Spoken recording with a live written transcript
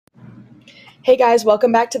Hey guys,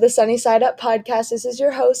 welcome back to the Sunny Side Up podcast. This is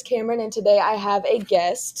your host, Cameron, and today I have a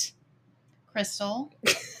guest. Crystal,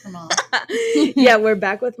 her mom. Yeah, we're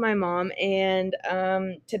back with my mom, and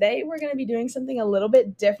today we're going to be doing something a little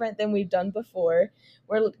bit different than we've done before.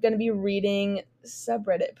 We're going to be reading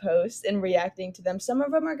subreddit posts and reacting to them. Some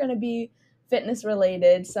of them are going to be fitness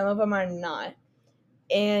related, some of them are not.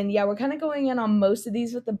 And yeah, we're kind of going in on most of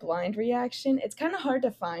these with the blind reaction. It's kind of hard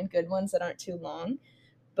to find good ones that aren't too long.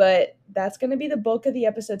 But that's going to be the bulk of the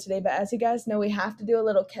episode today. But as you guys know, we have to do a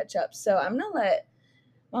little catch up. So I'm going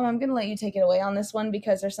to let you take it away on this one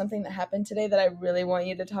because there's something that happened today that I really want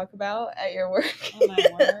you to talk about at your work. At my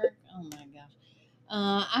work? Oh my gosh.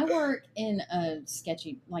 I work in a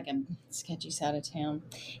sketchy side of town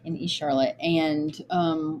in East Charlotte. And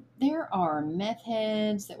there are meth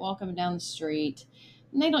heads that walk up and down the street.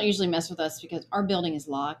 And they don't usually mess with us because our building is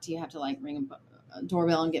locked. You have to ring a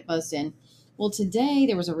doorbell and get buzzed in. Well, today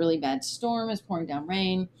there was a really bad storm. It was pouring down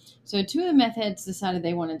rain. So two of the meth heads decided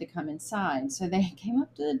they wanted to come inside. So they came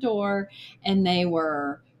up to the door and they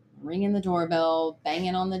were ringing the doorbell,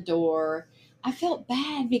 banging on the door. I felt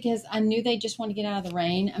bad because I knew they just wanted to get out of the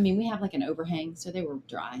rain. I mean, we have an overhang, so they were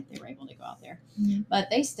dry. They were able to go out there. Mm-hmm.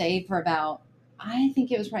 But they stayed for about, I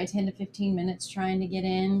think it was probably 10 to 15 minutes trying to get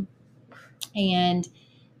in. And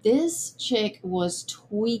this chick was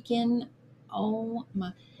tweaking. Oh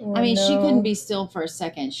my. I mean, she couldn't be still for a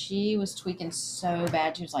second. She was tweaking so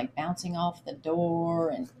bad. She was bouncing off the door,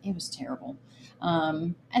 and it was terrible.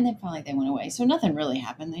 And then finally they went away. So nothing really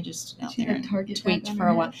happened. They just stood out there and tweaked for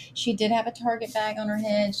a while. She did have a Target bag on her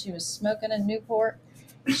head. She was smoking a Newport.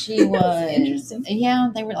 She was interesting. Yeah,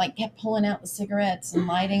 they were kept pulling out the cigarettes and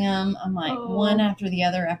lighting them. I'm one after the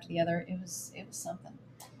other. It was something.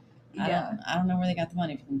 Yeah. I don't know where they got the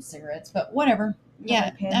money for them cigarettes, but whatever.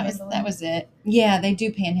 Yeah, that was it. Yeah, they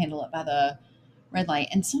do panhandle it by the red light,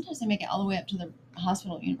 and sometimes they make it all the way up to the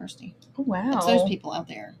hospital at university. Oh wow! It's those people out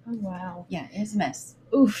there. Oh wow! Yeah, it's a mess.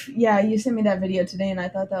 Oof! Yeah, you sent me that video today, and I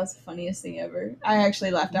thought that was the funniest thing ever. I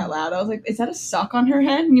actually laughed out loud. I was like, "Is that a sock on her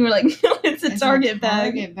head?" And you were like, "No, it's a Target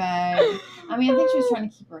bag." Target bag. I mean, I think she was trying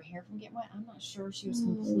to keep her hair from getting wet. I'm not sure. She was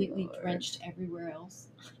completely drenched everywhere else.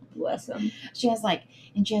 Bless them. She has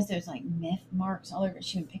those meth marks all over.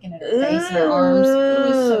 She was picking at her face and her arms. It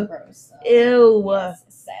was so gross. Ew. Yes,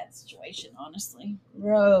 it's a sad situation, honestly.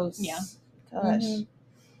 Gross. Yeah. Gosh. Mm-hmm.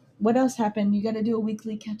 What else happened? You got to do a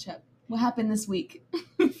weekly catch up. What happened this week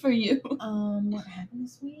for you? What happened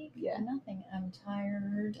this week? Yeah. Nothing. I'm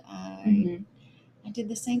tired. I did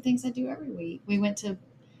the same things I do every week. We went to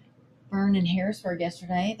Burn in Harrisburg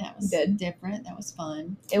yesterday. That was different. That was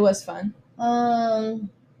fun. It was fun.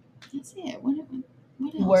 That's it. What else?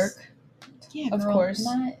 Work. Yeah, of course.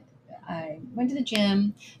 I went to the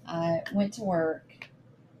gym. I went to work.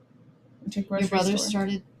 Your brother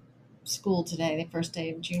started school today. The first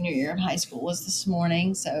day of junior year of high school was this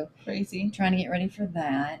morning. So crazy. Trying to get ready for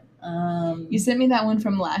that. You sent me that one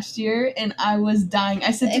from last year, and I was dying.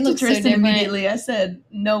 I said to Tristan immediately. I said,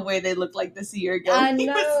 "No way, they look like this a year ago." I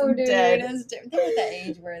know, dude. They're at the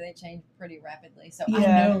age where they change pretty rapidly. So yeah.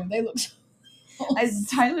 I know they look. As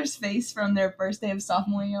Tyler's face from their first day of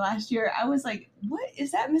sophomore year last year, I was like, "What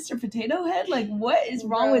is that, Mr. Potato Head? What is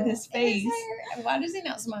wrong with his face? Why does he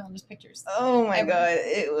not smile in his pictures?" Oh my god,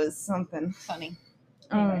 it was something funny.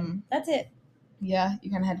 Anyway, that's it. Yeah, you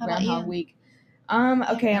kind of had Groundhog Week.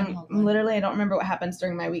 Okay, I don't remember what happens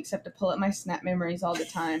during my weeks. I have to pull up my Snap memories all the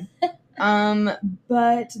time.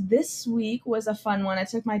 But this week was a fun one. I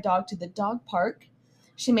took my dog to the dog park.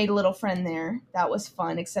 She made a little friend there. That was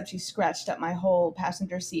fun, except she scratched up my whole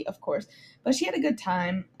passenger seat, of course. But she had a good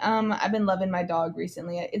time. I've been loving my dog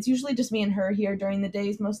recently. It's usually just me and her here during the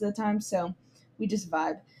days most of the time, so we just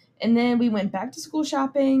vibe. And then we went back to school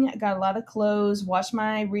shopping. I got a lot of clothes, watched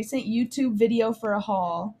my recent YouTube video for a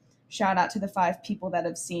haul. Shout out to the 5 people that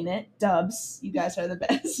have seen it. Dubs, you guys are the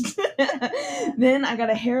best. Then I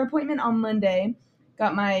got a hair appointment on Monday.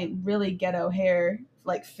 Got my really ghetto hair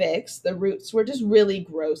fixed. The roots were just really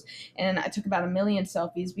gross. And I took about 1 million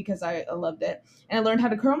selfies because I loved it. And I learned how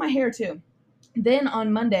to curl my hair too. Then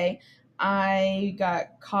on Monday, I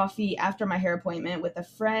got coffee after my hair appointment with a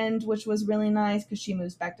friend, which was really nice because she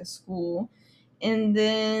moves back to school. And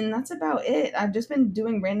then that's about it. I've just been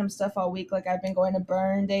doing random stuff all week. I've been going to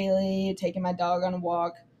Burn daily, taking my dog on a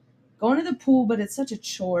walk, going to the pool, but it's such a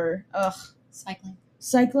chore. Ugh.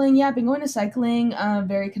 Cycling, yeah, I've been going to cycling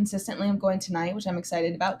very consistently. I'm going tonight, which I'm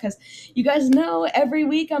excited about because you guys know every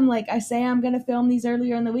week I say I'm going to film these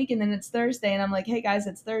earlier in the week, and then it's Thursday, and I'm like, hey, guys,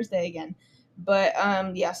 it's Thursday again. But,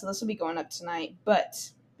 yeah, so this will be going up tonight. But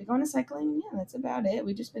been going to cycling, yeah, that's about it.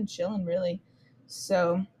 We've just been chilling, really.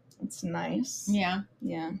 So It's nice. Yeah.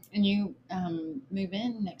 Yeah. And you move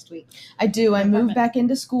in next week? I do. I move back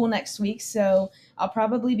into school next week, so I'll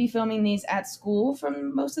probably be filming these at school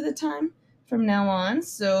from most of the time from now on.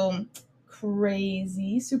 So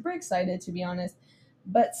crazy. Super excited, to be honest.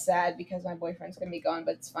 But sad because my boyfriend's going to be gone,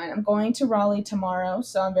 but it's fine. I'm going to Raleigh tomorrow,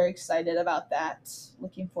 so I'm very excited about that.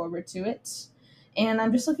 Looking forward to it. And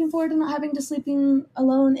I'm just looking forward to not having to sleeping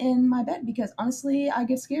alone in my bed because honestly, I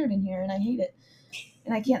get scared in here and I hate it.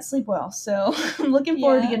 And I can't sleep well, so I'm looking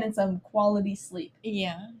forward to getting some quality sleep.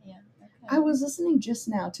 Yeah. Okay. I was listening just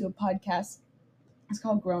now to a podcast. It's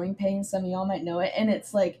called Growing Pains. Some of y'all might know it. And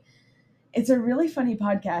it's like, it's a really funny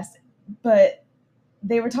podcast, but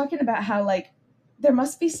they were talking about how, like, there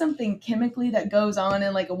must be something chemically that goes on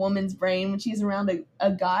in, like, a woman's brain when she's around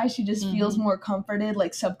a guy. She just feels more comforted,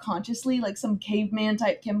 like, subconsciously, like some caveman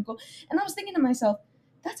type chemical. And I was thinking to myself,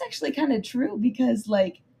 that's actually kind of true because,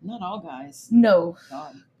 like, not all guys. No.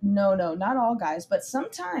 God. No, not all guys, but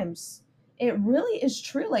sometimes it really is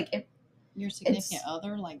true. Like, your significant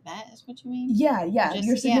other like that is what you mean? Yeah,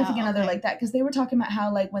 your significant other like that. Because they were talking about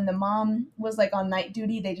how, like, when the mom was, like, on night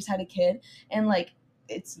duty, they just had a kid, and, like,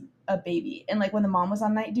 it's a baby. And, like, when the mom was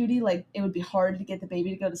on night duty, like, it would be hard to get the baby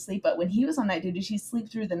to go to sleep. But when he was on night duty, she'd sleep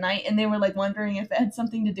through the night, and they were, like, wondering if it had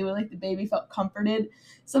something to do with, like, the baby felt comforted,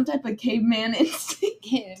 some type of caveman instinct.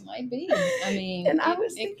 It might be. I mean, and I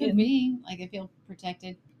was thinking, it could be. Like, I feel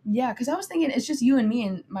protected. Yeah, because I was thinking it's just you and me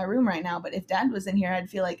in my room right now. But if Dad was in here, I'd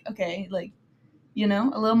feel like, okay, like, you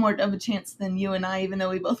know, a little more of a chance than you and I, even though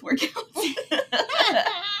we both work out.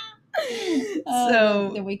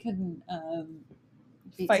 So that we couldn't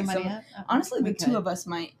beat fight somebody up. Honestly, the two of us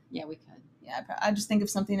might. Yeah, we could. Yeah, I just think of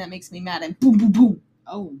something that makes me mad and boom, boom, boom.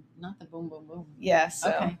 Oh, not the boom, boom, boom. Yeah.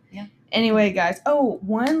 So okay. Yeah. Anyway, guys. Oh,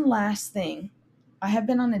 one last thing. I have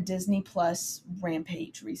been on a Disney Plus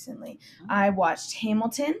rampage recently. I watched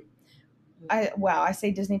Hamilton. I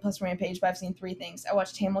say Disney Plus rampage, but I've seen 3 things. I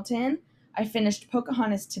watched Hamilton. I finished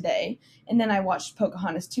Pocahontas today, and then I watched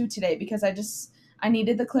Pocahontas 2 today because I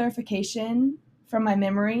needed the clarification from my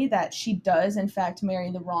memory that she does, in fact,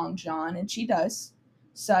 marry the wrong John, and she does.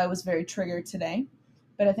 So I was very triggered today.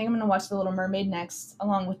 But I think I'm going to watch The Little Mermaid next,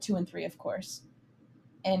 along with 2 and 3, of course.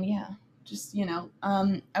 And yeah, just, you know,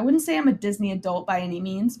 I wouldn't say I'm a Disney adult by any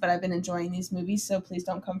means, but I've been enjoying these movies, so please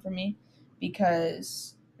don't come for me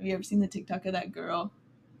because have you ever seen the TikTok of that girl?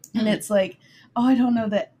 And it's like, oh, I don't know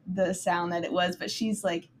the sound that it was, but she's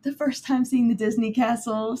like, the first time seeing the Disney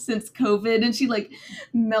castle since COVID, and she like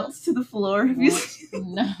melts to the floor. Have you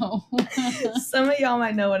seen? No. Some of y'all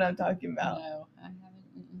might know what I'm talking about. No, I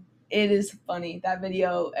haven't. It is funny. That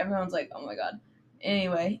video, everyone's like, oh my God.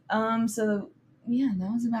 Anyway, so yeah,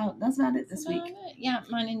 that's about it this week. Yeah,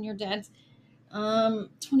 mine and your dad's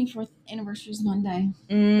 24th anniversary is Monday.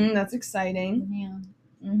 That's exciting. Yeah.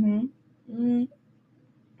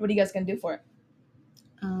 What are you guys gonna do for it?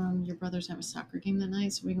 Your brothers have a soccer game that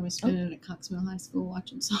night, so we're gonna be spending it at Coxmill High School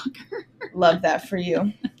watching soccer. Love that for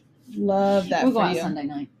you. Love that we'll for go out you. Sunday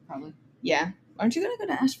night, probably. Yeah. Aren't you gonna go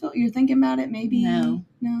to Asheville? You're thinking about it, maybe? No.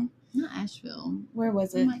 Not Asheville. Where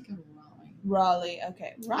was it? We might go to Raleigh. Raleigh.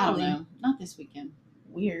 Okay. Raleigh. I don't know. Not this weekend.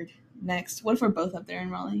 Weird. Next. What if we're both up there in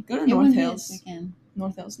Raleigh? Go to North Hills. This weekend.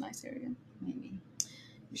 North Hills, nice area. Maybe.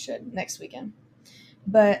 You should next weekend.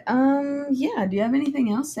 But yeah. Do you have anything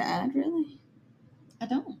else to add? Really? I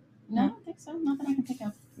don't. No, I don't think so. Not that I can think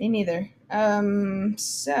of. Me neither.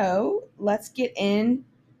 So let's get in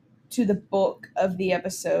to the bulk of the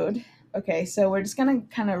episode. Okay, so we're just gonna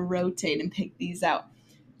kind of rotate and pick these out.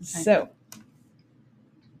 Okay. So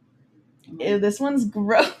this one's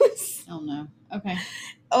gross. Oh no. Okay.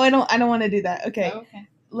 Oh, I don't want to do that. Okay. Oh, okay.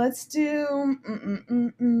 Let's do.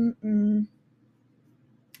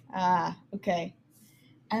 Okay.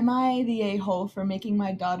 Am I the a-hole for making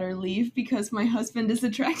my daughter leave because my husband is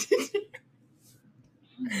attracted to her?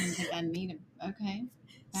 I don't think I need a... Okay.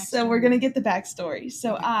 So we're going to get the backstory.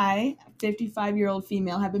 So okay. I, a 55-year-old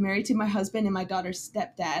female, have been married to my husband and my daughter's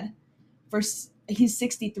stepdad. He's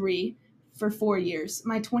 63 for 4 years.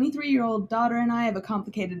 My 23-year-old daughter and I have a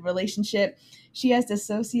complicated relationship. She has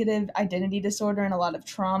dissociative identity disorder and a lot of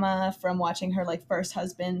trauma from watching her like first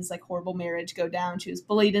husband's like horrible marriage go down. She was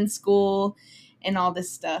bullied in school and all this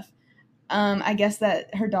stuff. I guess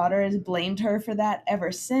that her daughter has blamed her for that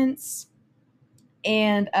ever since.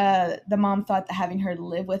 And the mom thought that having her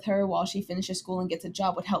live with her while she finishes school and gets a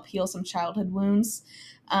job would help heal some childhood wounds.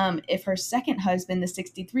 If her second husband, the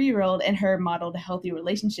 63-year-old, and her modeled a healthy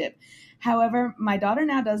relationship. However, my daughter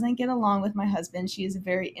now doesn't get along with my husband. She is a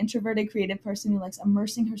very introverted, creative person who likes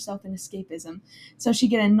immersing herself in escapism. So she'd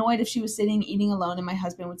get annoyed if she was sitting eating alone and my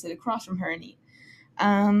husband would sit across from her and eat.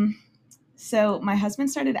 So my husband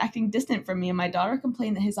started acting distant from me, and my daughter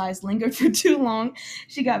complained that his eyes lingered for too long.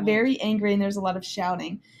 She got very angry, and there's a lot of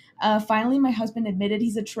shouting. Finally, my husband admitted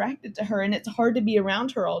he's attracted to her, and it's hard to be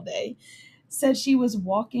around her all day. Said she was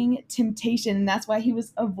walking temptation, and that's why he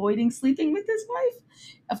was avoiding sleeping with his wife.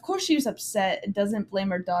 Of course, she was upset and doesn't blame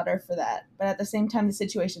her daughter for that, but at the same time, the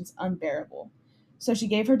situation's unbearable. So she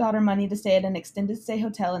gave her daughter money to stay at an extended stay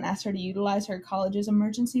hotel and asked her to utilize her college's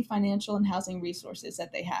emergency financial and housing resources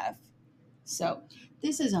that they have. So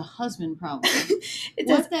this is a husband problem.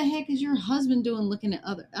 What the heck is your husband doing looking at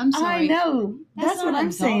other? I'm sorry. I know. That's what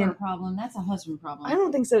I'm saying. That's not a daughter problem. That's a husband problem. I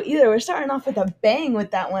don't think so either. We're starting off with a bang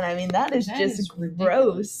with that one. I mean, that is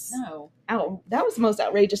gross. No. That was the most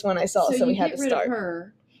outrageous one I saw, so we had to start. So you get rid of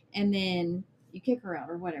her, and then you kick her out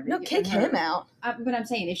or whatever. No, kick him out. But I'm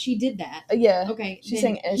saying if she did that. Yeah. Okay. She's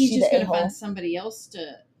saying he's just going to find somebody else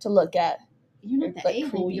to look at. You're not the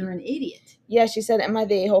a-hole, you're an idiot. Yeah, she said, am I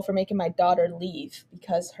the a-hole for making my daughter leave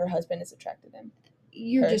because her husband is attracted to him?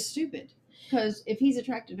 You're just stupid. Because if he's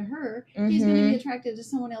attracted to her, he's going to be attracted to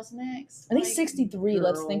someone else next. And he's 63,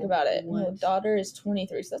 let's think about it. My daughter is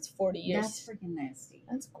 23, so that's 40 years. That's freaking nasty.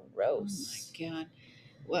 That's gross. Oh, my God.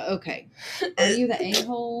 Well, okay. Are you the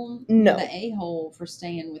a-hole? No. You're the a-hole for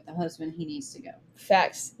staying with the husband. He needs to go.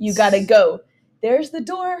 Facts. You got to go. There's the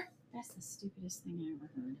door. That's the stupidest thing I ever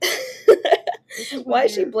heard. Why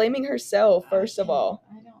is she blaming herself, first of all?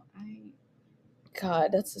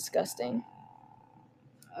 God, that's disgusting.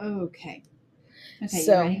 Okay. Okay,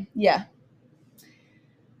 so, you ready? Yeah.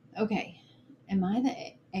 Okay. Am I the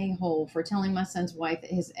a-hole for telling my son's wife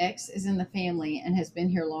that his ex is in the family and has been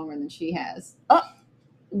here longer than she has?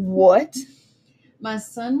 What? My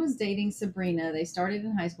son was dating Sabrina. They started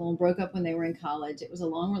in high school and broke up when they were in college. It was a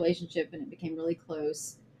long relationship, and it became really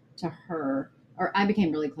close to her. Or I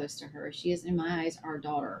became really close to her. She is, in my eyes, our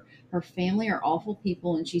daughter. Her family are awful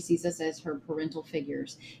people, and she sees us as her parental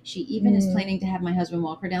figures. She even is planning to have my husband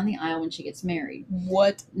walk her down the aisle when she gets married.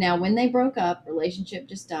 What? Now, when they broke up, relationship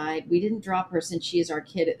just died. We didn't drop her since she is our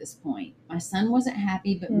kid at this point. My son wasn't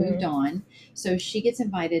happy but moved on, so she gets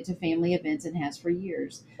invited to family events and has for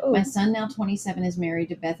years. Oh. My son, now 27, is married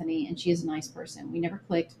to Bethany, and she is a nice person. We never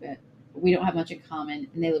clicked, but we don't have much in common,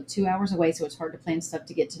 and they live 2 hours away, so it's hard to plan stuff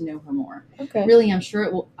to get to know her more. Okay. Really, I'm sure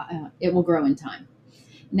it will grow in time.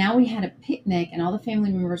 Now we had a picnic, and all the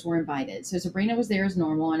family members were invited. So Sabrina was there as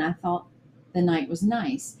normal, and I thought the night was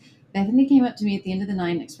nice. Bethany came up to me at the end of the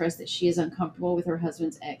night and expressed that she is uncomfortable with her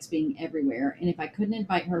husband's ex being everywhere, and if I couldn't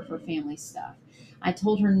invite her for family stuff. I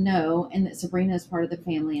told her no, and that Sabrina is part of the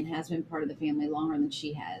family and has been part of the family longer than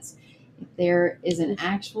she has. If there is an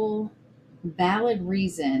actual valid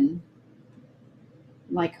reason,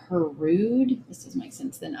 like her rude, this doesn't make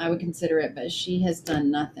sense, then I would consider it, but she has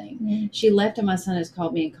done nothing. Mm-hmm. She left, and my son has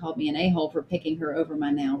called me an a-hole for picking her over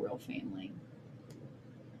my now real family.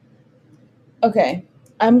 Okay.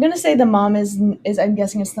 I'm going to say the mom is I'm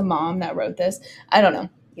guessing it's the mom that wrote this. I don't know.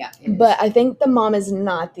 Yeah. But I think the mom is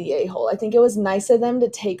not the a-hole. I think it was nice of them to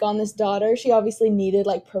take on this daughter. She obviously needed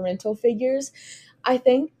like parental figures. I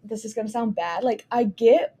think this is going to sound bad. Like, I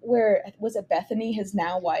get where, was it Bethany, his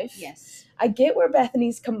now wife? Yes. I get where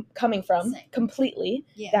Bethany's coming from completely.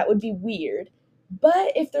 Yeah. That would be weird.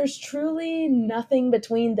 But if there's truly nothing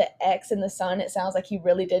between the ex and the son, it sounds like he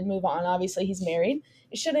really did move on. Obviously, he's married.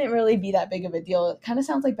 It shouldn't really be that big of a deal. It kind of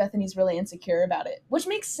sounds like Bethany's really insecure about it, which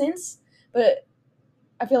makes sense. But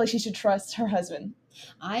I feel like she should trust her husband.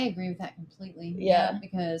 I agree with that completely. Yeah.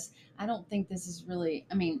 Because I don't think this is really,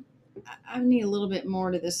 I mean, I need a little bit more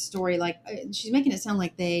to this story. Like, she's making it sound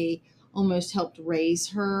like they almost helped raise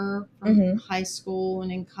her from high school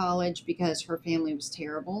and in college because her family was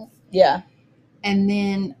terrible. Yeah. And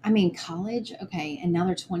then, I mean, college, okay, and now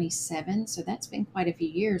they're 27, so that's been quite a few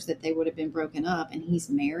years that they would have been broken up, and he's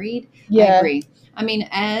married. Yeah. I agree. I mean,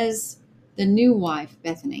 as the new wife,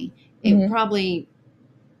 Bethany, it probably,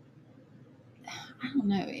 I don't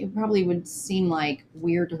know, it probably would seem like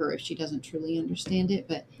weird to her if she doesn't truly understand it,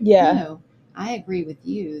 but, yeah. You know, I agree with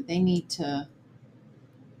you.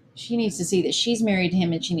 She needs to see that she's married to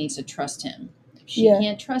him, and she needs to trust him. If she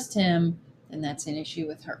can't trust him, then that's an issue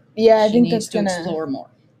with her. Yeah, I think that's going to explore more.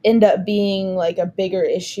 End up being like a bigger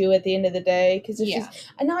issue at the end of the day. Because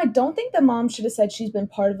I know I don't think the mom should have said she's been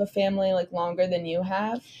part of a family like longer than you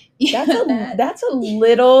have. Yeah, that's a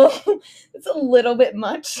little bit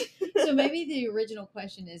much. So maybe the original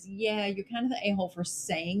question is, yeah, you're kind of the a-hole for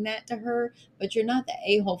saying that to her, but you're not the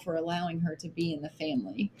a-hole for allowing her to be in the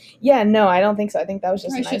family. Yeah, no, I don't think so. I think that was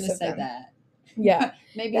just nice of them. Shouldn't have said that. Yeah,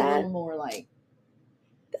 maybe a little more like.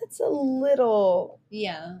 That's a little.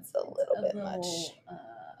 Yeah, it's a little bit much.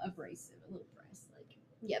 Abrasive, a little brass. Like,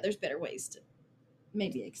 yeah, there's better ways to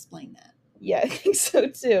maybe explain that. Yeah, I think so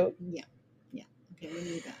too. Yeah. Okay, what do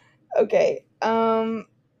you got? Okay.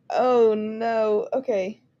 Oh no.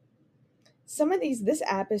 Okay. Some of this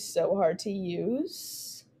app is so hard to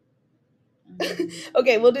use.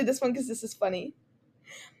 Okay, we'll do this one because this is funny.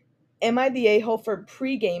 Am I the a-hole for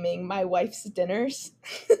pre-gaming my wife's dinners?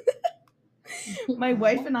 My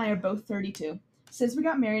wife and I are both 32. Since we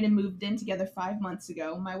got married and moved in together 5 months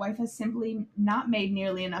ago, my wife has simply not made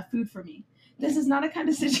nearly enough food for me. This is not a kind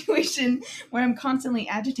of situation where I'm constantly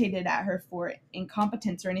agitated at her for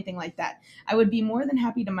incompetence or anything like that. I would be more than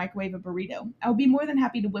happy to microwave a burrito. I would be more than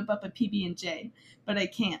happy to whip up a PB&J, but I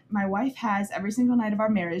can't. My wife has, every single night of our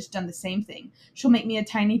marriage, done the same thing. She'll make me a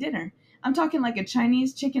tiny dinner. I'm talking like a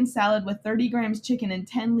Chinese chicken salad with 30 grams chicken and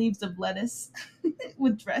 10 leaves of lettuce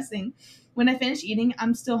with dressing. When I finish eating,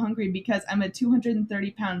 I'm still hungry because I'm a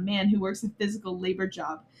 230-pound man who works a physical labor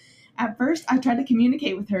job. At first, I tried to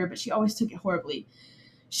communicate with her, but she always took it horribly.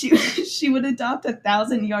 She would adopt a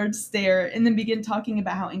 1,000-yard stare and then begin talking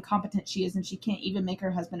about how incompetent she is and she can't even make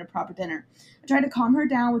her husband a proper dinner. I tried to calm her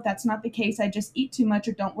down with that's not the case, I just eat too much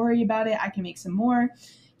or don't worry about it, I can make some more.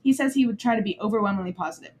 He says he would try to be overwhelmingly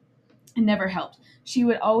positive. It never helped. She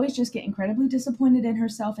would always just get incredibly disappointed in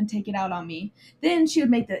herself and take it out on me. Then she would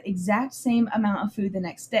make the exact same amount of food the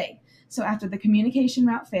next day. So after the communication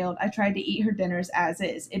route failed, I tried to eat her dinners as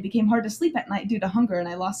is. It became hard to sleep at night due to hunger, and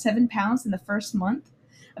I lost 7 pounds in the first month.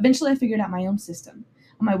 Eventually, I figured out my own system.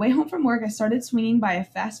 On my way home from work, I started swinging by a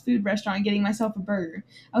fast food restaurant and getting myself a burger.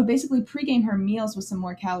 I would basically pregame her meals with some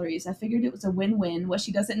more calories. I figured it was a win-win. What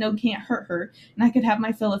she doesn't know can't hurt her, and I could have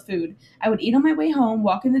my fill of food. I would eat on my way home,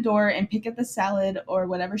 walk in the door, and pick up the salad or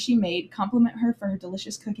whatever she made, compliment her for her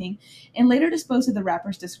delicious cooking, and later dispose of the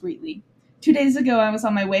wrappers discreetly. 2 days ago, I was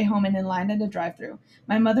on my way home and in line at a drive-thru.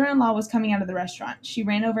 My mother-in-law was coming out of the restaurant. She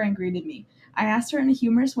ran over and greeted me. I asked her in a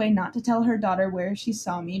humorous way not to tell her daughter where she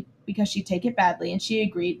saw me because she'd take it badly, and she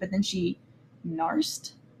agreed, but then she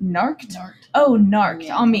narked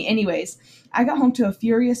on me anyways. I got home to a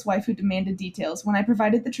furious wife who demanded details. When I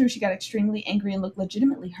provided the truth, she got extremely angry and looked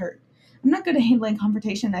legitimately hurt. I'm not good at handling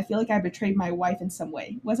confrontation, and I feel like I betrayed my wife in some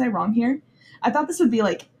way. Was I wrong here? I thought this would be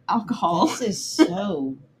like alcohol. This is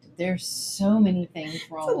so... There's so many things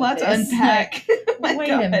wrong with this. It's a lot to unpack. Wait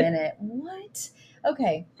a minute. What?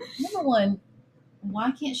 Okay. Number one,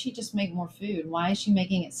 why can't she just make more food? Why is she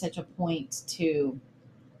making it such a point to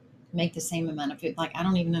make the same amount of food? Like, I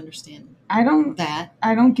don't even understand I don't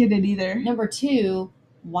get it either. Number two,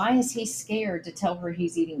 why is he scared to tell her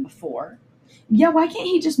he's eating before? Yeah, why can't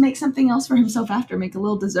he just make something else for himself after? Make a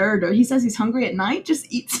little dessert, or he says he's hungry at night, just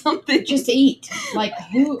eat something. Just eat. Like,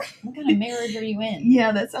 what kind of marriage are you in?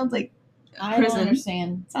 Yeah, that sounds like prison. I don't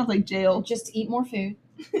understand. Sounds like jail. Just eat more food.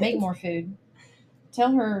 Make more food.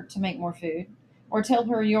 Tell her to make more food. Or tell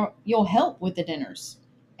her you'll help with the dinners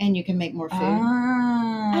and you can make more food.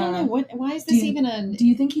 I don't know. Why is this even a... Do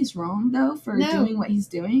you think he's wrong, though, for doing what he's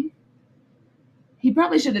doing? He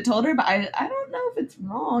probably should have told her, but I don't know if it's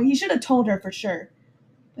wrong. He should have told her for sure.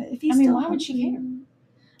 But if he's why would she care?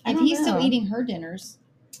 If he's still eating her dinners.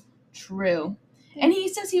 True. And he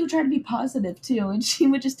says he would try to be positive, too, and she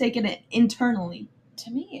would just take it internally.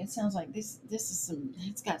 To me, it sounds like this is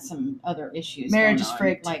it's got some other issues. Marriage is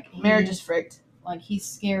fricked. Marriage is fricked. Like, he's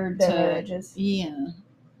scared to... marriages. Yeah.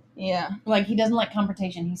 Yeah. Like, he doesn't like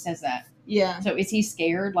confrontation. He says that. Yeah. So is he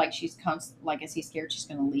scared? Like, is he scared she's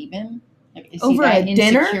going to leave him? Like, is over he that a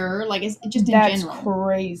dinner? Insecure? Like, it's just in general. That's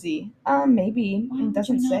crazy. Maybe. Why it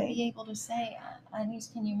doesn't would you not say. Be able to say,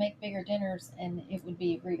 can you make bigger dinners and it would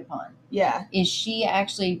be agreed upon? Yeah. Is she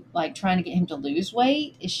actually like trying to get him to lose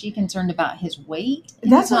weight? Is she concerned about his weight?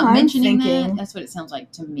 That's what I'm thinking. That's what it sounds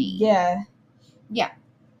like to me. Yeah. Yeah.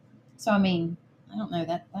 So I mean, I don't know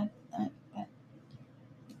why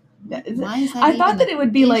is that? I thought that it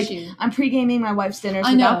would be like, I'm pre-gaming my wife's dinners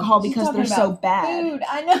with alcohol because they're so bad. Food.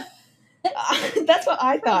 I know. That's what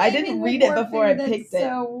I thought. I didn't read it before I picked it.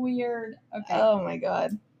 So weird. Okay. Oh my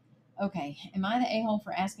god. Okay. Am I the a-hole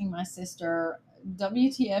for asking my sister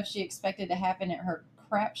WTF she expected to happen at her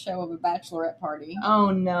crap show of a bachelorette party?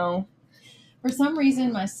 Oh no. For some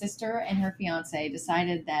reason, my sister and her fiance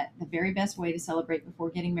decided that the very best way to celebrate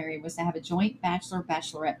before getting married was to have a joint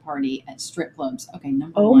bachelorette party at strip clubs. Okay,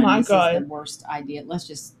 number one, this is the worst idea.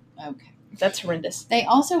 Okay. That's horrendous. They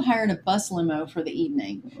also hired a bus limo for the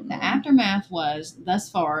evening. The aftermath was, thus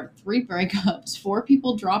far, 3 breakups, 4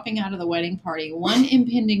 people dropping out of the wedding party, 1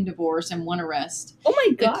 impending divorce, and 1 arrest. Oh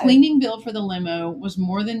my god. The cleaning bill for the limo was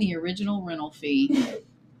more than the original rental fee.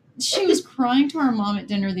 She was crying to her mom at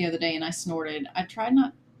dinner the other day, and I snorted. I tried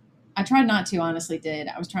not to, honestly did.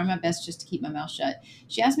 I was trying my best just to keep my mouth shut.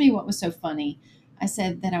 She asked me what was so funny. I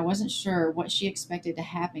said that I wasn't sure what she expected to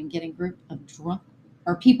happen getting a group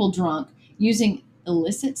of people drunk using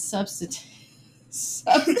illicit substances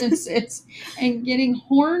and getting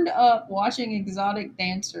horned up watching exotic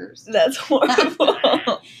dancers. That's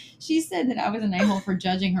horrible. She said that I was an a-hole for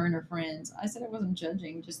judging her and her friends. I said I wasn't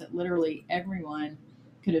judging, just that literally everyone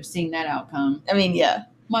could have seen that outcome. I mean, yeah.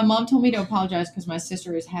 My mom told me to apologize because my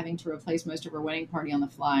sister is having to replace most of her wedding party on the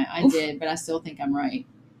fly. I did, but I still think I'm right.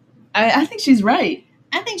 I think she's right.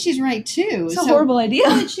 I think she's right too. It's a horrible idea.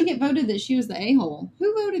 How did she get voted that she was the a-hole?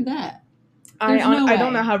 Who voted that? I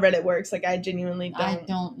don't know how Reddit works. Like, I genuinely don't. I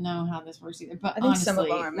don't know how this works either. But I think honestly, some of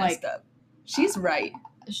them are messed up. She's right.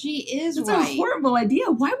 She is It's right. It's a horrible idea.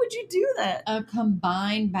 Why would you do that? A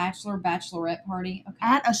combined bachelorette party. Okay.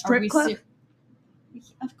 At a strip club?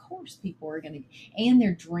 Of course people are going to. And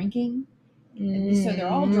they're drinking. So they're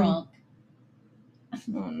all drunk.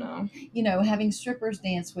 Oh, no. You know, having strippers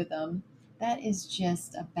dance with them. That is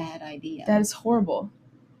just a bad idea. That is horrible.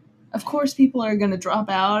 Of course, people are going to drop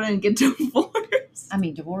out and get divorced. I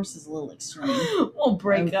mean, divorce is a little extreme. We'll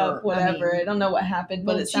break up, whatever. I don't know what happened,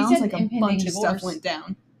 but it sounds like a bunch of stuff went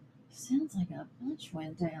down. Sounds like a bunch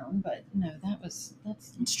went down, but no, that's...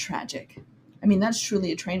 It's tragic. I mean, that's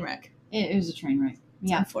truly a train wreck. It was a train wreck.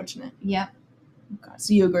 Yeah. It's unfortunate. Yep. Oh, God.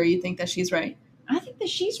 So you agree? You think that she's right? I think that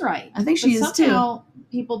she's right. I think she is, too. Somehow,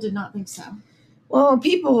 people did not think so. Well,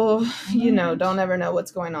 people, don't ever know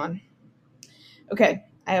what's going on. Okay,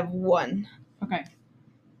 I have one. Okay.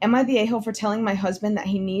 Am I the a-hole for telling my husband that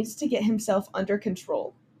he needs to get himself under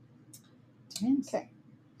control? Depends. Okay.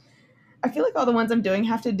 I feel like all the ones I'm doing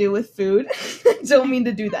have to do with food. Don't mean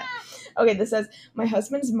to do that. Okay, this says, my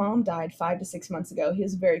husband's mom died 5 to 6 months ago. He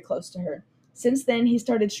was very close to her. Since then, he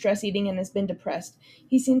started stress eating and has been depressed.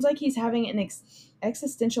 He seems like he's having an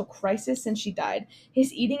existential crisis since she died.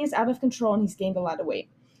 His eating is out of control and he's gained a lot of weight.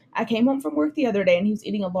 I came home from work the other day and he was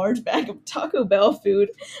eating a large bag of Taco Bell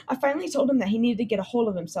food. I finally told him that he needed to get a hold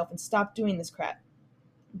of himself and stop doing this crap.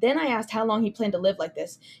 Then I asked how long he planned to live like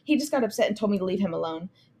this. He just got upset and told me to leave him alone.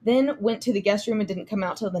 Then went to the guest room and didn't come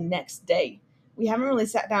out till the next day. We haven't really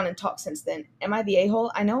sat down and talked since then. Am I the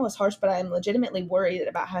a-hole? I know it was harsh, but I am legitimately worried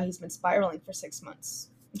about how he's been spiraling for 6 months.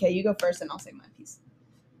 Okay, you go first and I'll say my piece.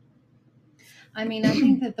 I mean, I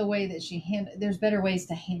think that the way that she there's better ways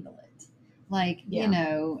to handle it. Like, you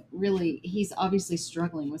know, really, he's obviously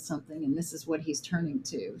struggling with something and this is what he's turning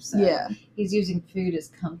to. So he's using food as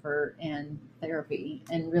comfort and therapy.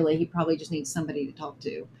 And really, he probably just needs somebody to talk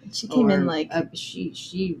to. She came in like...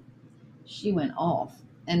 She went off.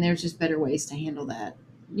 And there's just better ways to handle that.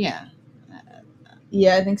 Yeah.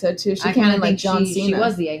 Yeah, I think so too. She came in like John Cena. She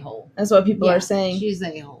was the a-hole. That's what people are saying. She's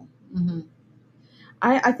the a-hole. Mm-hmm.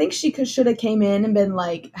 I think she should have came in and been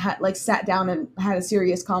like, sat down and had a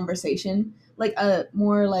serious conversation. Like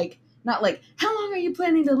more like, not like, how long are you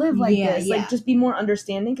planning to live like this? Like just be more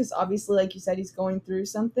understanding because obviously, like you said, he's going through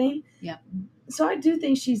something. Yeah. So I do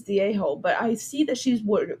think she's the a-hole, but I see that she's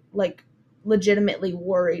like legitimately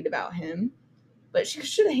worried about him. But she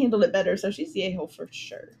should have handled it better, so she's the a-hole for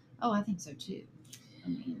sure. Oh, I think so too. I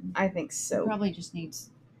mean, I think so. He probably just needs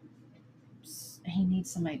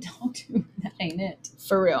somebody to talk to. That ain't it.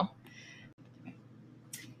 For real.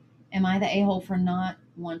 Am I the a-hole for not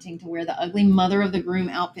wanting to wear the ugly mother of the groom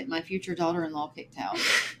outfit my future daughter-in-law picked out?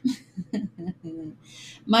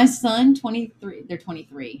 My son, 23, they're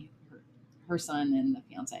 23. Her son and the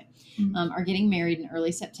fiance are getting married in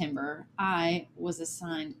early September. I was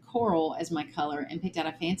assigned coral as my color and picked out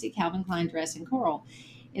a fancy Calvin Klein dress in coral.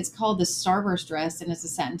 It's called the Starburst dress and it's a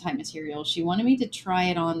satin type material. She wanted me to try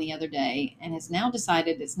it on the other day and has now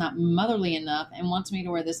decided it's not motherly enough and wants me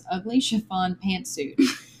to wear this ugly chiffon pantsuit.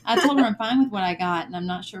 I told her I'm fine with what I got and I'm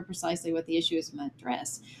not sure precisely what the issue is with my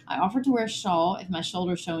dress. I offered to wear a shawl if my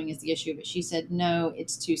shoulder showing is the issue, but she said no,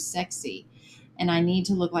 it's too sexy. And I need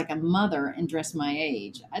to look like a mother and dress my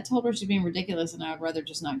age. I told her she's being ridiculous and I would rather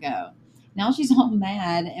just not go. Now she's all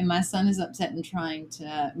mad and my son is upset and trying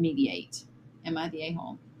to mediate. Am I the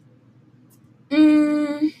a-hole?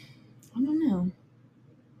 I don't know.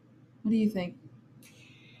 What do you think?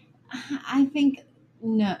 I think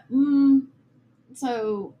no.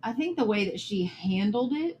 So I think the way that she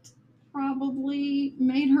handled it probably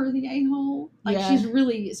made her the a-hole. Like she's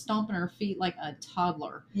really stomping her feet like a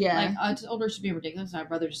toddler. Yeah. Like I told her she'd be ridiculous.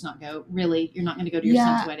 I'd rather just not go. Really, you're not going to go to your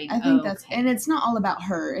son's wedding. I think that's and it's not all about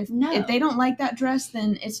her. If they don't like that dress,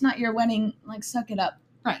 then it's not your wedding. Like suck it up,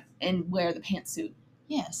 right? And wear the pantsuit.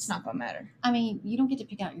 Yes, it's not gonna matter. I mean, you don't get to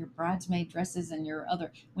pick out your bridesmaid dresses and your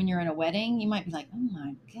other. When you're in a wedding, you might be like, "Oh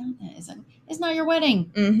my god, it's not your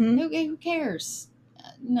wedding. Mm-hmm. Who cares?"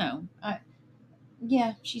 No,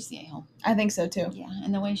 Yeah, she's the a-hole. I think so too. Yeah,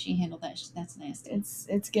 and the way she handled that's nasty.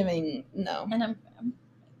 It's giving no. And I'm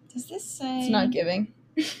does this say It's not giving.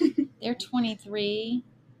 they're 23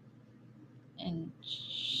 and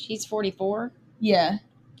she's 44? Yeah.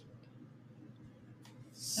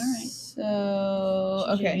 All right. So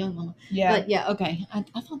She's okay. a young woman. Yeah. But yeah, okay. I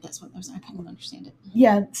thought that's what those. I couldn't understand it.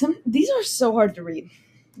 Yeah. These are so hard to read.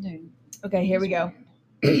 Dude. Okay, here we go.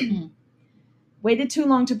 Waited too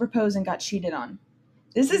long to propose and got cheated on.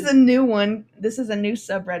 This is a new one. This is a new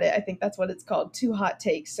subreddit. I think that's what it's called. 2 hot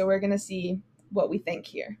takes. So we're gonna see what we think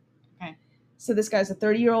here. Okay. So this guy's a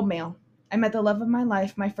 30-year-old male. I met the love of my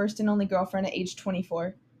life, my first and only girlfriend at age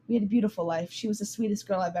 24. We had a beautiful life. She was the sweetest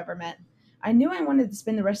girl I've ever met. I knew I wanted to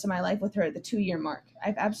spend the rest of my life with her at the 2-year mark. I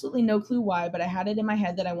have absolutely no clue why, but I had it in my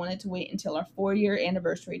head that I wanted to wait until our 4-year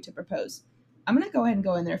anniversary to propose. I'm going to go ahead and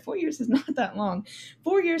go in there. 4 years is not that long.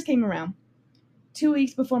 4 years came around. 2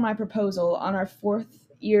 weeks before my proposal, on our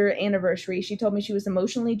 4th-year anniversary, she told me she was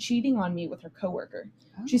emotionally cheating on me with her coworker.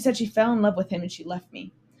 Oh. She said she fell in love with him and she left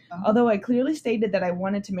me. Oh. Although I clearly stated that I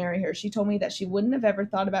wanted to marry her, she told me that she wouldn't have ever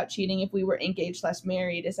thought about cheating if we were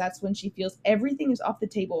engaged/married, as that's when she feels everything is off the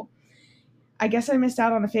table. I guess I missed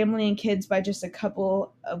out on a family and kids by just a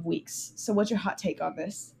couple of weeks. So what's your hot take on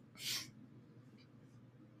this?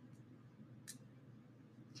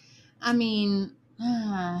 I mean,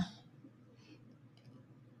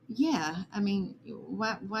 yeah. I mean,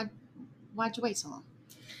 why'd you wait so long?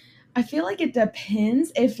 I feel like it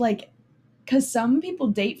depends if because some people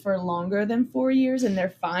date for longer than 4 years and they're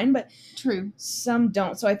fine, but true, some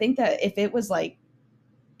don't. So I think that if it was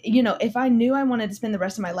if I knew I wanted to spend the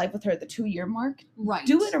rest of my life with her at the 2-year mark, right,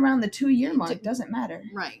 do it around the 2-year mark. Doesn't matter.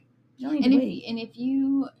 Right. You don't need to wait. And if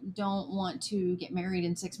you don't want to get married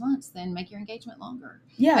in 6 months, then make your engagement longer.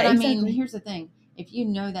 Yeah, but exactly. I mean, here's the thing: if you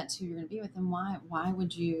know that's who you're going to be with, then why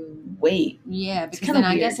would you wait? Yeah, because then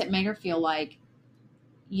I guess it made her feel like,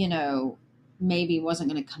 maybe wasn't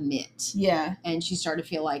going to commit. Yeah. And she started to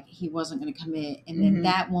feel like he wasn't going to commit. And then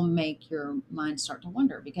that will make your mind start to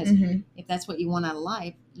wonder. Because if that's what you want out of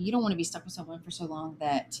life, you don't want to be stuck with someone for so long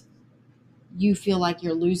that you feel like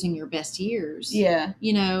you're losing your best years. Yeah.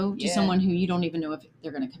 To someone who you don't even know if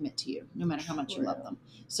they're going to commit to you, no matter how much you love them.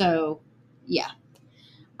 So, yeah.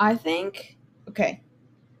 I think, okay,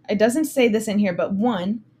 it doesn't say this in here, but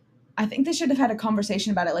one, I think they should have had a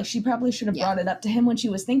conversation about it. Like, she probably should have brought it up to him when she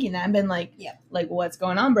was thinking that and been like, what's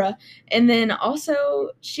going on, bruh? And then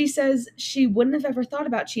also, she says she wouldn't have ever thought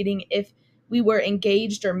about cheating if we were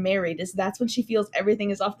engaged or married. That's when she feels everything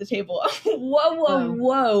is off the table.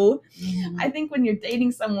 Whoa. Mm-hmm. I think when you're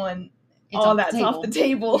dating someone, all that's off the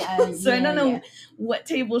table. So I don't know what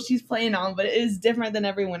table she's playing on, but it is different than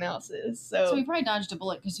everyone else's. So we probably dodged a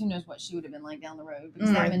bullet because who knows what she would have been like down the road.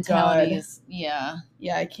 Because that mentality is, Yeah,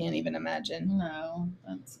 I can't even imagine. No,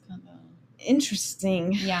 that's kind of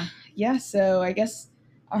interesting. Yeah. Yeah, so I guess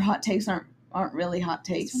our hot takes aren't really hot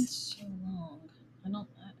takes. This one's so long.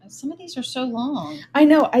 Some of these are so long. I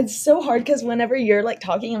know. It's so hard because whenever you're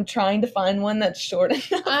talking, I'm trying to find one that's short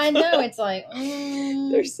enough. I know. It's like,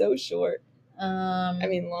 they're so short. I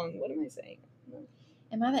mean, long. What am I saying?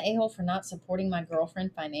 Am I the a-hole for not supporting my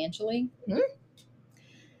girlfriend financially?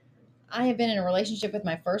 I have been in a relationship with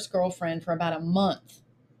my first girlfriend for about a month.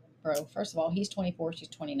 Bro, first of all, he's 24, she's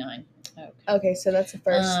 29. Okay, so that's the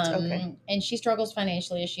first. Okay. And she struggles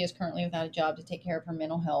financially as she is currently without a job to take care of her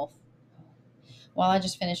mental health. While I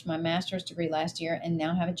just finished my master's degree last year and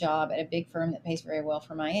now have a job at a big firm that pays very well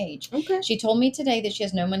for my age. Okay. She told me today that she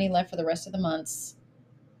has no money left for the rest of the months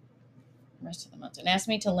and asked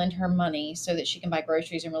me to lend her money so that she can buy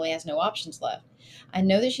groceries and really has no options left. I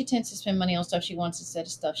know that she tends to spend money on stuff she wants instead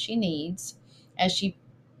of stuff she needs, as she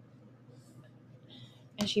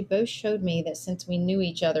both showed me that since we knew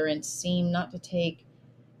each other and seemed not to take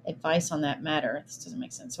advice on that matter. This doesn't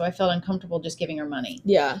make sense. So I felt uncomfortable just giving her money.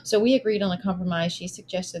 Yeah. So we agreed on a compromise. She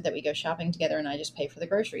suggested that we go shopping together and I just pay for the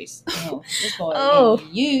groceries. Oh, this boy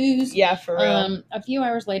used. Yeah, for real. A few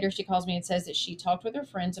hours later, she calls me and says that she talked with her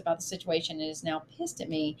friends about the situation and is now pissed at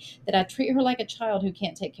me that I treat her like a child who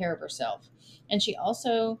can't take care of herself. And she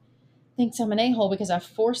also thinks I'm an a-hole because I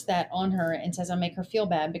forced that on her and says I make her feel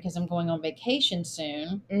bad because I'm going on vacation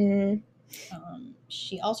soon. Mm-hmm.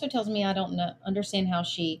 She also tells me I don't understand how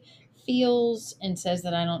she feels and says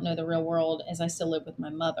that I don't know the real world as I still live with my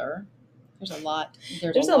mother. There's a lot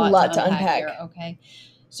to unpack here. Okay.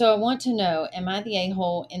 So I want to know, am I the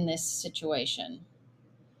a-hole in this situation?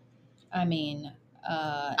 I mean, no.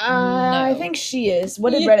 I think she is.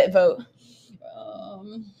 What did Reddit vote?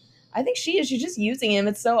 I think she is. She's just using him.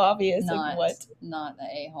 It's so obvious. Not the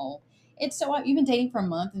a-hole. It's so you've been dating for a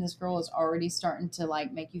month and this girl is already starting to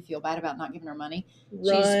like make you feel bad about not giving her money.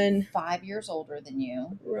 Run. She's 5 years older than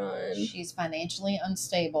you. Run. She's financially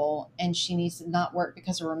unstable and she needs to not work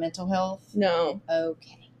because of her mental health. No.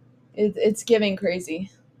 Okay. It's giving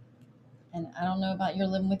crazy. And I don't know about your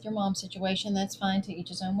living with your mom situation. That's fine, to each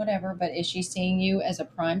his own, whatever. But is she seeing you as a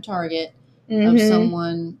prime target of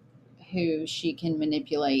someone who she can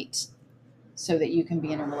manipulate so that you can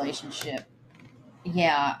be in a relationship?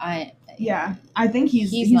 Yeah, I think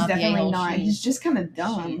he's not definitely not. He's just kind of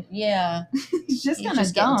dumb. He's just kind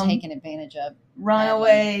of dumb. Getting taken advantage of. Run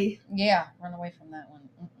away. Yeah, run away from that one.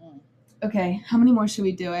 Okay, how many more should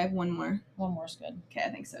we do? I have one more. One more's good. Okay,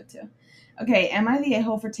 I think so too. Okay, am I the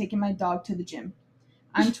a-hole for taking my dog to the gym?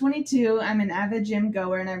 I'm 22, I'm an avid gym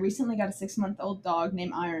goer, and I recently got a 6-month-old dog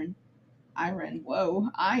named Iron. Whoa,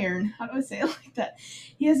 Iron. How do I say it like that?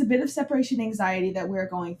 He has a bit of separation anxiety that we're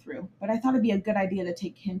going through, but I thought it'd be a good idea to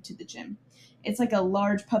take him to the gym. It's like a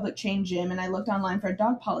large public chain gym, and I looked online for a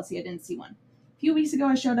dog policy. I didn't see one. A few weeks ago,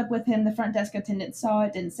 I showed up with him. The front desk attendant saw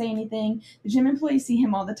it, didn't say anything. The gym employees see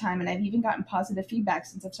him all the time, and I've even gotten positive feedback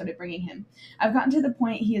since I've started bringing him. I've gotten to the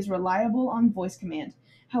point he is reliable on voice command.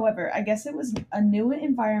 However, I guess it was a new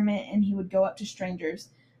environment, and he would go up to strangers.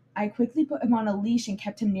 I quickly put him on a leash and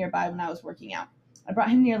kept him nearby when I was working out. I brought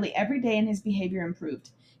him nearly every day and his behavior improved.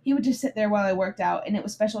 He would just sit there while I worked out, and it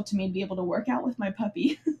was special to me to be able to work out with my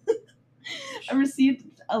puppy. I received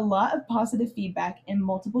a lot of positive feedback, and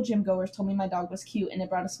multiple gym goers told me my dog was cute, and it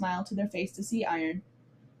brought a smile to their face to see Iron.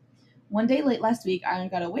 One day late last week, Iron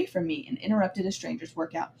got away from me and interrupted a stranger's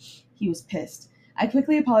workout. He was pissed. I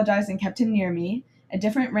quickly apologized and kept him near me. A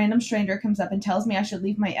different random stranger comes up and tells me I should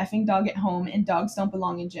leave my effing dog at home and dogs don't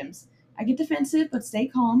belong in gyms. I get defensive but stay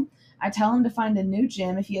calm. I tell him to find a new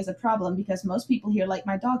gym if he has a problem because most people here like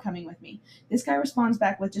my dog coming with me. This guy responds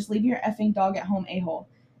back with, just leave your effing dog at home, a-hole.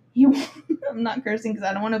 I'm not cursing because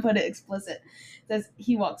I don't want to put it explicit. Says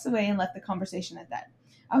he walks away and left the conversation at that.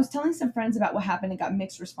 I was telling some friends about what happened and got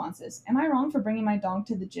mixed responses. Am I wrong for bringing my dog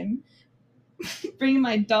to the gym?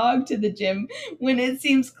 When it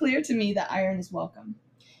seems clear to me that Iron is welcome.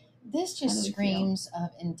 This just screams of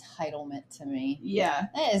entitlement to me. Yeah.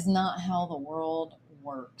 That is not how the world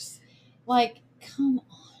works. Like, come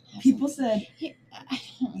on. People said,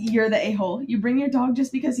 you're the a-hole. You bring your dog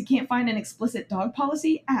just because you can't find an explicit dog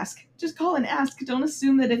policy? Ask. Just call and ask. Don't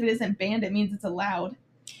assume that if it isn't banned, it means it's allowed.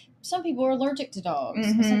 Some people are allergic to dogs.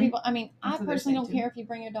 Some people, I personally don't care if you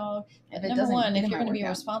bring your dog. Number one, if you're going to be a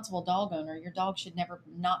responsible dog owner, your dog should never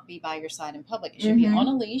not be by your side in public. It should be on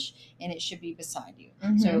a leash and it should be beside you.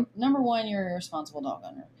 So, number one, you're a responsible dog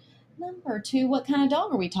owner. Number two, what kind of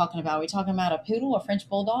dog are we talking about? Are we talking about a poodle, a French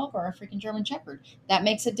bulldog, or a freaking German shepherd? That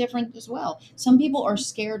makes it different as well. Some people are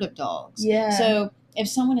scared of dogs. Yeah. So, if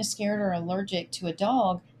someone is scared or allergic to a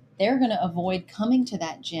dog, they're going to avoid coming to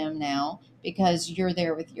that gym now because you're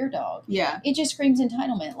there with your dog. Yeah. It just screams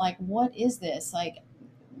entitlement. Like, what is this? Like,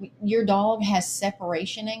 your dog has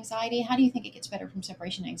separation anxiety. How do you think it gets better from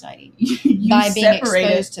separation anxiety? By being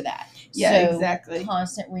exposed to that. Yeah, so, exactly.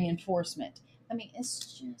 Constant reinforcement. I mean,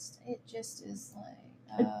 it just is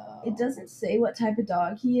like, It doesn't say what type of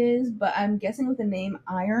dog he is, but I'm guessing with the name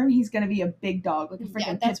Iron, he's going to be a big dog, like a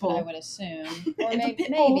freaking pit bull. That's what I would assume. Or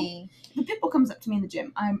maybe. If a pit bull comes up to me in the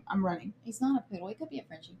gym, I'm running. He's not a poodle. He could be a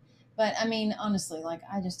Frenchie. But, I mean, honestly, like,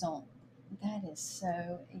 I just don't. That is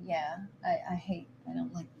so, yeah. I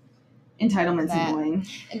don't like. Entitlement's annoying.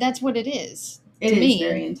 And that's what it is. It is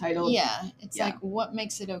very entitled. Yeah. It's like, what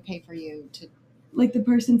makes it okay for you to. Like the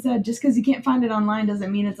person said, just because you can't find it online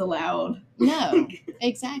doesn't mean it's allowed. No,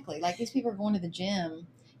 exactly. Like these people are going to the gym.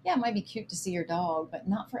 Yeah, it might be cute to see your dog, but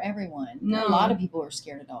not for everyone. No. A lot of people are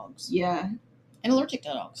scared of dogs. Yeah. And allergic to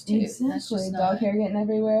dogs, too. Exactly. Dog hair getting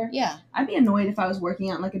everywhere. Yeah. I'd be annoyed if I was working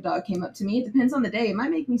out and like a dog came up to me. It depends on the day. It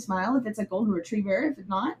might make me smile if it's a golden retriever. If it's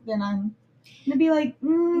not, then I'm going to be like,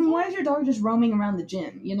 why is your dog just roaming around the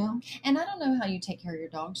gym, you know? And I don't know how you take care of your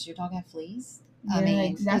dog. Does your dog have fleas? Yeah,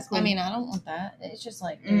 exactly. I don't want that. It's just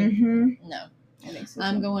like, no. I think so.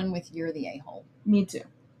 I'm going with you're the a-hole. Me too.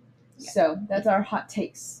 Yeah. So that's our hot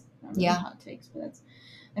takes. Not really hot takes, but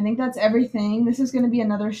I think that's everything. This is going to be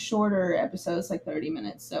another shorter episode. It's like 30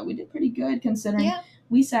 minutes. So we did pretty good considering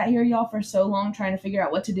we sat here, y'all, for so long trying to figure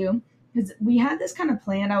out what to do. Because we had this kind of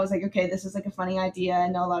planned. I was like, okay, this is like a funny idea. I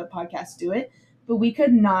know a lot of podcasts do it. But we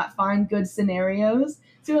could not find good scenarios.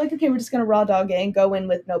 So we're like, okay, we're just going to raw dog it and go in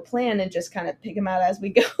with no plan and just kind of pick them out as we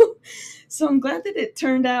go. So I'm glad that it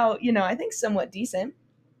turned out, I think somewhat decent.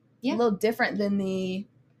 Yeah. A little different than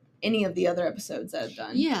any of the other episodes that I've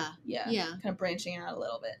done. Yeah. Kind of branching out a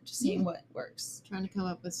little bit, just seeing what works. Trying to come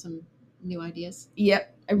up with some new ideas.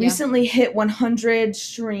 Yep. I recently hit 100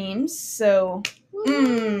 streams, so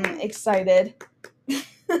excited.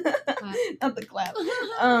 Not the clap.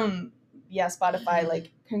 Yeah, Spotify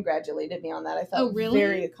congratulated me on that. I felt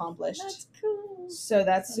very accomplished. That's cool. So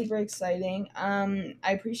that's super exciting. I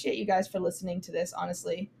appreciate you guys for listening to this.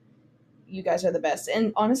 Honestly, you guys are the best.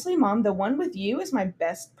 And honestly, Mom, the one with you is my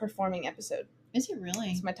best performing episode. Is it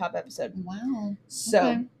really? It's my top episode. Wow.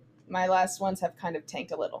 So my last ones have kind of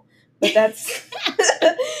tanked a little, but that's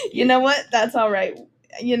you know what? That's all right.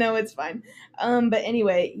 It's fine. But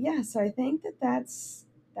anyway, yeah. So I think that's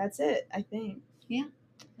it. I think. Yeah.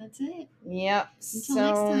 That's it. Yep. Until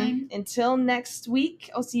next time. Until next week.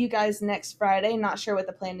 I'll see you guys next Friday. Not sure what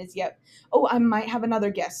the plan is yet. Oh, I might have another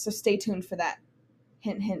guest, so stay tuned for that.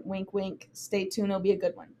 Hint, hint, wink, wink. Stay tuned. It'll be a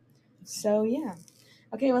good one. So, yeah.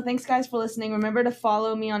 Okay, well, thanks, guys, for listening. Remember to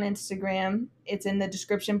follow me on Instagram. It's in the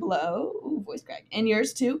description below. Ooh, voice crack. And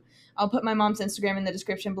yours, too. I'll put my mom's Instagram in the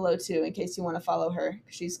description below, too, in case you want to follow her.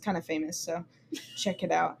 She's kind of famous, so check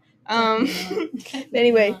it out.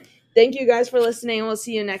 Anyway, thank you guys for listening. We'll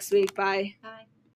see you next week. Bye. Bye.